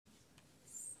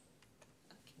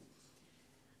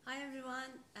Hi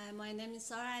everyone, my name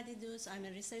is Alidoost. I'm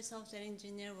a research software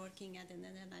engineer working at the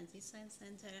Netherlands eScience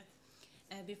Center.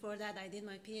 Before that, I did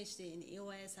my PhD in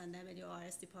EOS and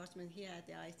WRS department here at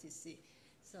the ITC.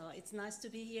 So it's nice to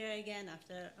be here again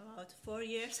after about 4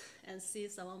 years and see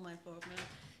some of my former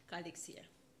colleagues here.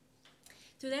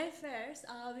 Today first,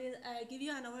 I will give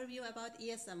you an overview about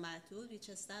ESMValTool, which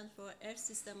stands for Earth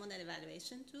System Model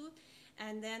Evaluation Tool.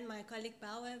 And then my colleague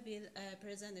Bouwe will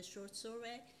present a short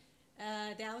survey.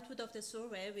 The output of the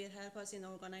survey will help us in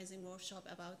organizing workshop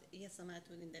about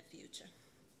ESMValTool in the future.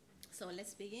 So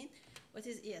let's begin. What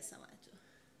is ESMValTool?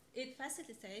 It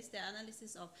facilitates the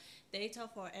analysis of data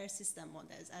for Earth system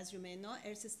models. As you may know,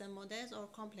 Earth system models are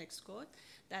complex code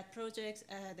that projects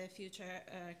the future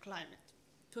climate.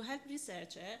 To help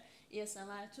researchers,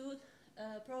 ESMValTool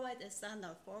provides a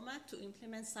standard format to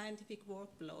implement scientific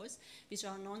workflows, which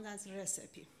are known as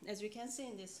recipe. As you can see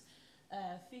in this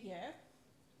figure,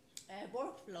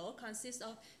 workflow consists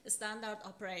of a standard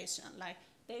operation like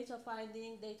data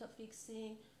finding, data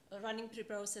fixing, running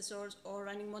preprocessors, or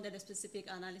running model-specific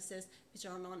analysis, which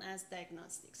are known as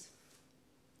diagnostics.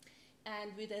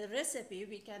 And with a recipe,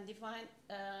 we can define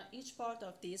each part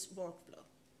of this workflow.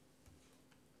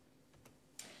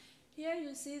 Here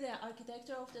you see the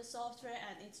architecture of the software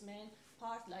and its main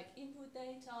part like input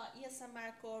data,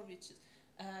 ESMR core, which is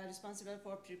responsible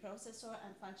for preprocessor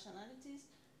and functionalities,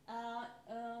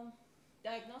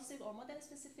 diagnostic or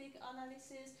model-specific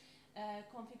analysis,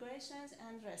 configurations,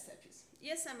 and recipes.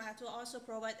 ESMValTool also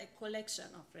provides a collection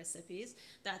of recipes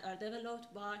that are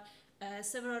developed by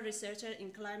several researchers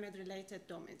in climate-related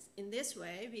domains. In this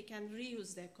way, we can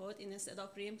reuse the code instead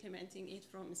of re-implementing it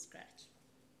from scratch.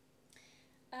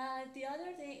 The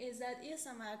other thing is that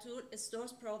ESMValTool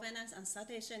stores provenance and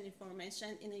citation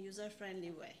information in a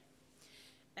user-friendly way.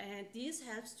 And this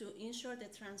helps to ensure the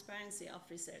transparency of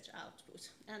research output.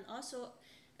 And also,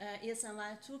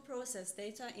 ESMValTool processes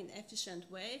data in an efficient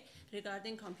way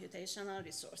regarding computational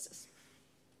resources.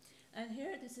 And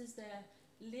here, this is the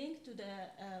link to the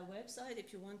website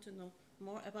if you want to know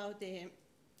more about the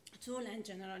tool and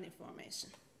general information.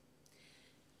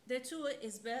 The tool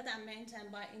is built and maintained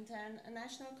by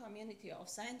international community of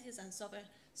scientists and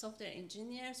software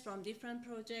engineers from different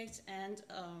projects and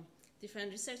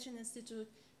different research institutes.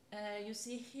 You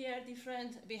see here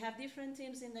we have different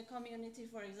teams in the community.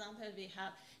 For example, we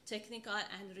have technical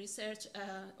and research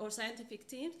or scientific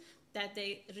teams that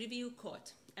they review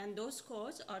code. And those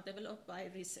codes are developed by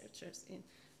researchers in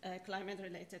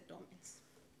climate-related domains.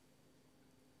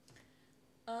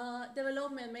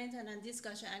 Development, maintenance,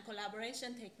 discussion, and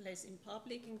collaboration take place in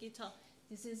public in GitHub.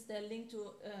 This is the link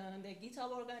to the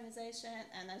GitHub organization,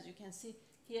 and as you can see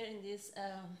here in this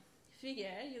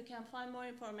figure, you can find more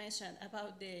information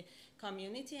about the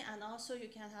community, and also you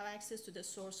can have access to the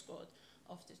source code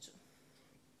of the tool.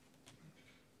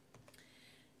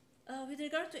 With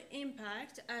regard to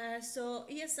impact, so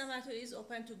ESMValTool is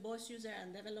open to both users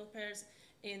and developers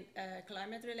in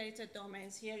climate-related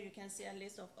domains. Here you can see a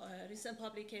list of recent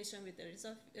publications with the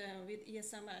result with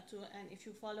ESMValTool, and if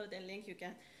you follow the link, you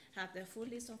can have the full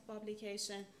list of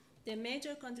publications. The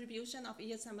major contribution of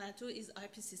ESMValTool is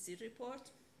IPCC report.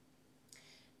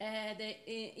 The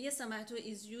ESMValTool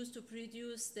is used to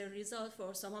produce the result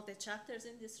for some of the chapters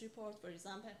in this report. For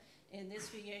example, in this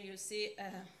figure, you see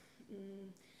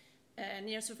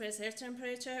near surface air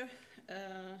temperature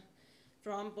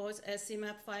from both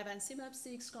CMAP5 and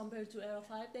CMAP6 compared to Aero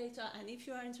 5 data. And if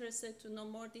you are interested to know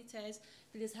more details,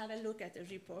 please have a look at the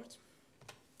report.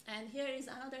 And here is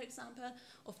another example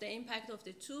of the impact of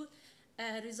the tool.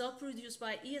 Results produced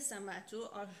by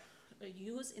ESMValTool are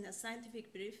used in a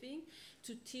scientific briefing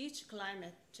to teach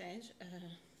climate change,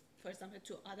 for example,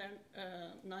 to other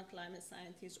non-climate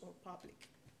scientists or public.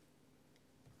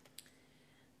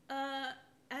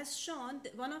 As shown,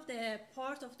 one of the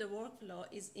parts of the workflow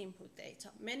is input data.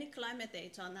 Many climate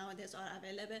data nowadays are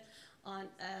available on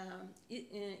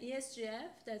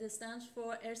ESGF, that stands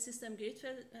for Earth System Grid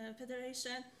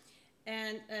Federation,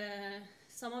 and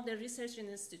some of the research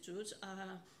institutes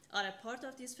are a part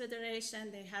of this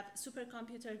federation. They have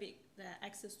supercomputer with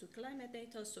access to climate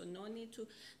data, so no need to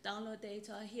download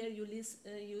data. Here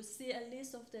you see a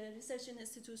list of the research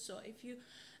institutes, so if you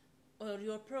or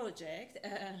your project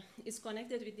is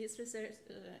connected with this research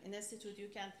institute, you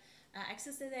can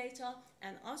access the data,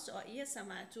 and also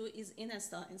ESMValTool is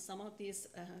installed in some of these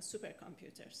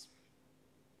supercomputers.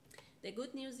 The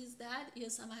good news is that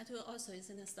ESMValTool also is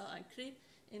installed on CRIP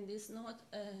in this node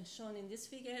shown in this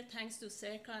figure, thanks to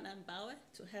Serkan and Bouwe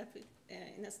to help with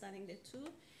installing the tool.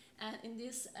 And in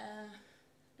this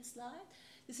slide,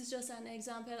 this is just an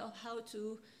example of how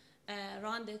to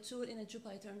run the tool in a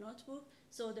Jupyter notebook.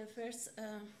 So the first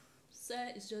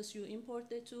step is just you import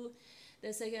the tool.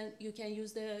 The second, you can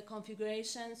use the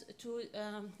configurations tool,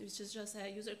 which is just a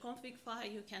user config file.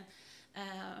 You can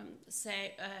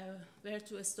say where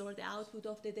to store the output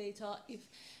of the data, if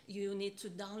you need to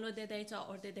download the data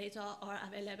or the data are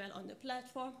available on the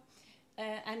platform.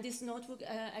 And this notebook,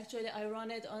 actually I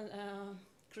ran it on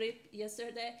Grip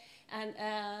yesterday, and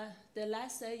the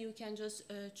last day you can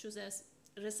just choose a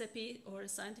recipe or a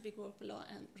scientific workflow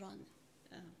and run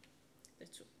the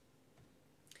tool.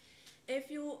 If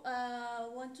you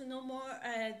want to know more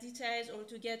details or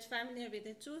to get familiar with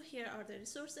the tool, here are the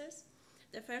resources.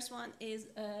 The first one is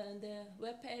the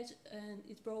web page, and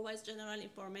it provides general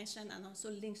information and also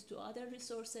links to other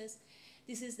resources.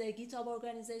 This is the GitHub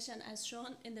organization as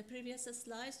shown in the previous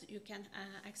slides. You can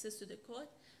access to the code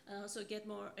and also get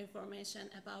more information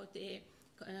about the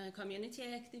community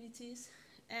activities.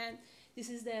 And this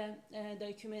is the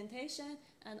documentation,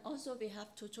 and also we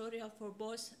have tutorial for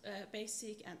both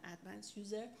basic and advanced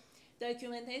user.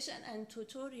 Documentation and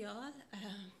tutorial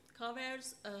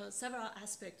covers several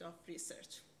aspects of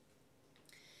research.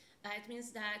 It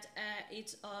means that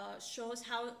it shows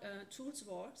how tools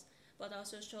work, but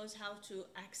also shows how to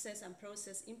access and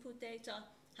process input data,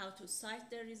 how to cite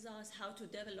the results, how to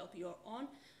develop your own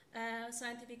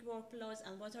scientific workflows,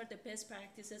 and what are the best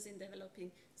practices in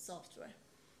developing software.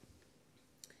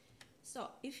 So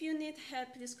if you need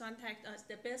help, please contact us.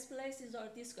 The best place is our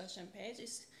discussion page.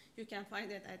 You can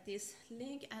find it at this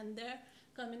link, and their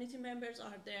community members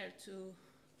are there to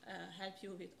help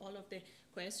you with all of the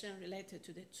questions related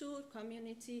to the tool,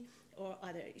 community, or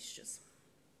other issues.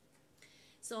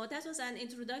 So that was an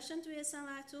introduction to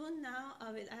ESMValTool. Now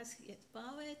I will ask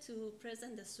Bouwe to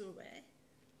present the survey.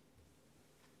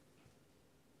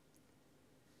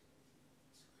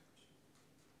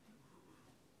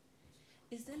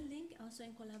 Is the link also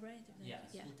in collaborative? Yeah,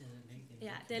 yeah. The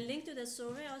link The link to the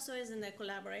survey also is in the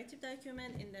collaborative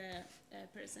document in the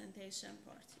presentation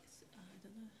part. I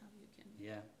don't know how you can.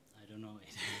 Yeah, I don't know it.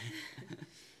 It's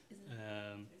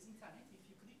internet. If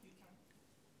you click, you can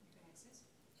access.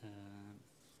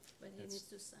 But you need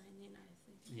to sign in, I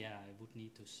think. Yeah, I would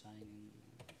need to sign in.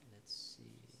 Let's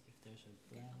see if there's a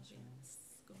browser. Okay, let's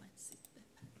go and see that.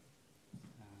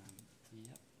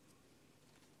 Yep.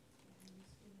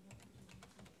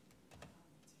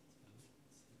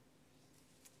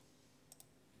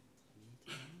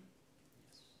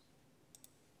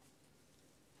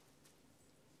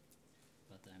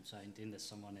 I'm signed in as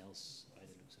someone else by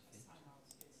the looks of it.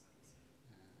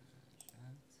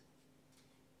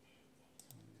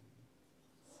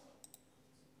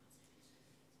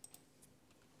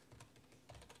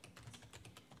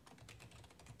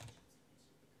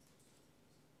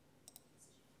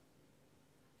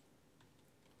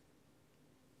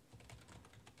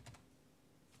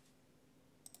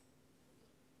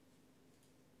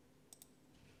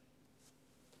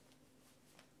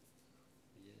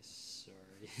 Yes,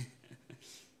 sorry.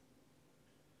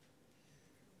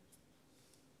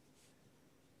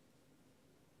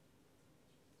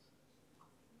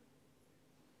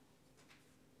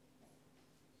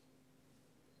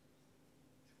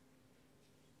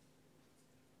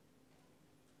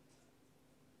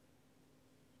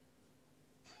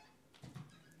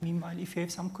 Meanwhile, if you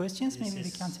have some questions, maybe we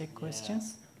can take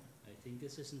questions. I think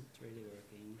this isn't really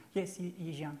working. Yes,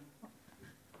 Yijian.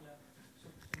 Yeah, so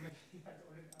maybe I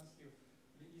already asked you,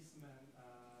 the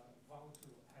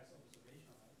ESMValTool has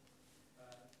observation, right?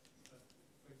 But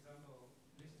for example,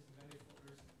 this is mainly for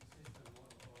Earth system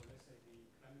model, or let's say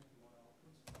the climate model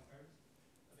outputs compared.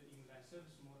 But in land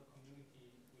service model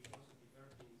community, we also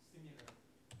developing similar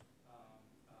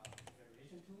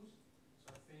variation tools.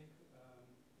 So I think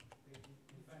we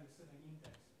define a certain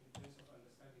index in terms of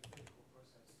understanding physical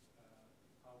process,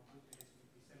 how good it is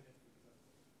represented, for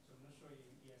example. So I'm not sure in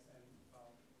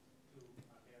ESMValTool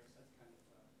there is such kind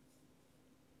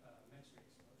of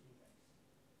metrics or index.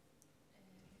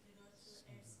 With regard to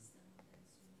air system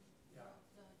models, Yeah.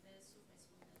 the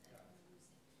surface model that Yeah. we're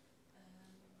using.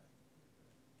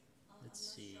 Let's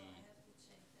I'm see. not sure. I have to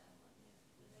check that one.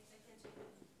 Yeah. I can check it.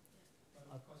 Yeah. But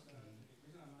of course, the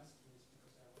reason I'm asking is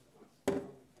because I want to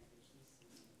ask how we can use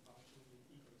ESMValTool in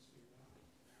eco-stream now.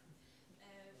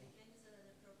 We can use it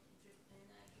as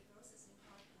a processing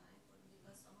pipeline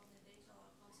because some of the data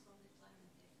comes from the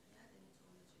climate data, yeah, the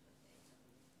meteorological data.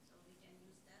 So we can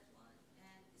use that one,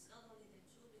 and it's not only the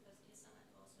tool because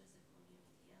ESMValTool also is a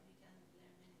community, and we can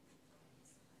learn many things from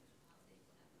ESMValTool, how they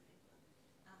collaborate,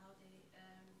 how they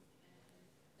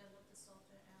develop the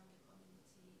software around the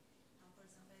community. For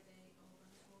example, they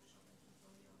organize workshops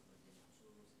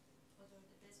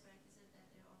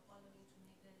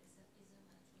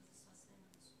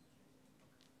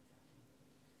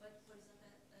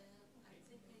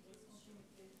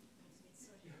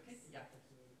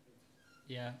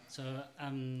Yeah, so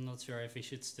I'm not sure if we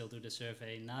should still do the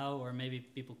survey now, or maybe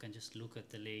people can just look at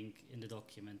the link in the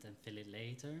document and fill it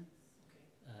later.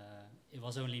 It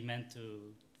was only meant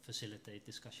to facilitate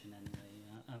discussion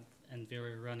anyway, and we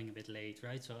were running a bit late,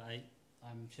 right? So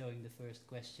I'm showing the first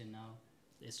question now.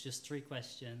 It's just 3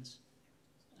 questions.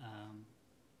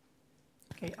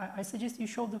 Okay, I suggest you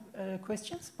show the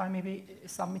questions by maybe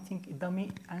submitting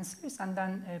dummy answers, and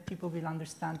then people will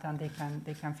understand and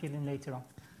they can fill in later on.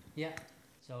 Yeah.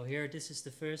 So here, this is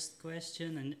the first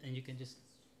question, and you can just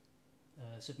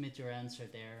submit your answer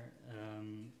there,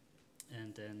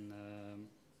 and then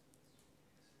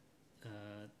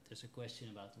there's a question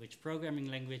about which programming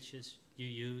languages you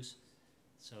use.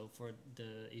 So for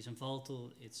the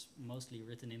ESMValTool, it's mostly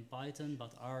written in Python,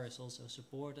 but R is also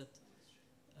supported.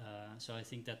 So I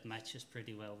think that matches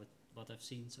pretty well with what I've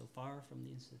seen so far from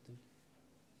the institute.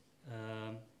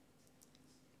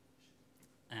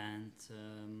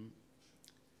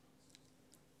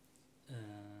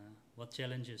 What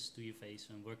challenges do you face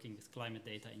when working with climate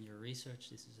data in your research?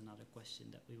 This is another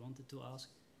question that we wanted to ask.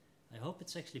 I hope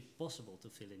it's actually possible to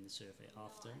fill in the survey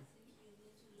after. No, I think you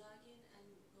need to log in and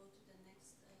go to the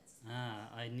next step.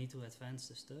 I need to advance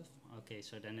the stuff? Okay,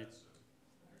 so then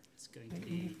it's going to In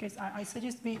be... this case, I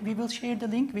suggest we will share the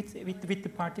link with the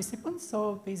participants.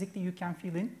 So basically, you can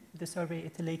fill in the survey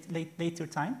at a later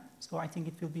time. So I think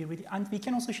it will be really, and we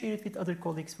can also share it with other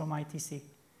colleagues from ITC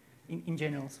in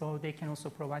general. So they can also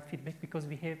provide feedback, because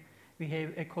we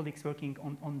have colleagues working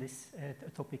on this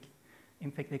topic.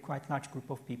 In fact, a quite large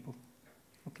group of people.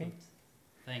 Okay. Good.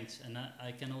 Thanks. And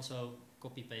I can also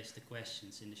copy paste the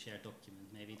questions in the shared document.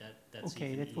 Maybe that's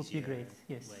okay, even that would be easier great.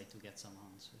 Yes. way to get some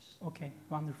answers. Okay,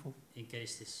 wonderful. In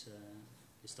case this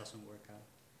doesn't work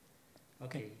out.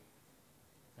 Okay.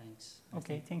 Thanks.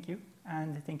 Okay, thank you,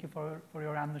 and thank you for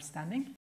your understanding.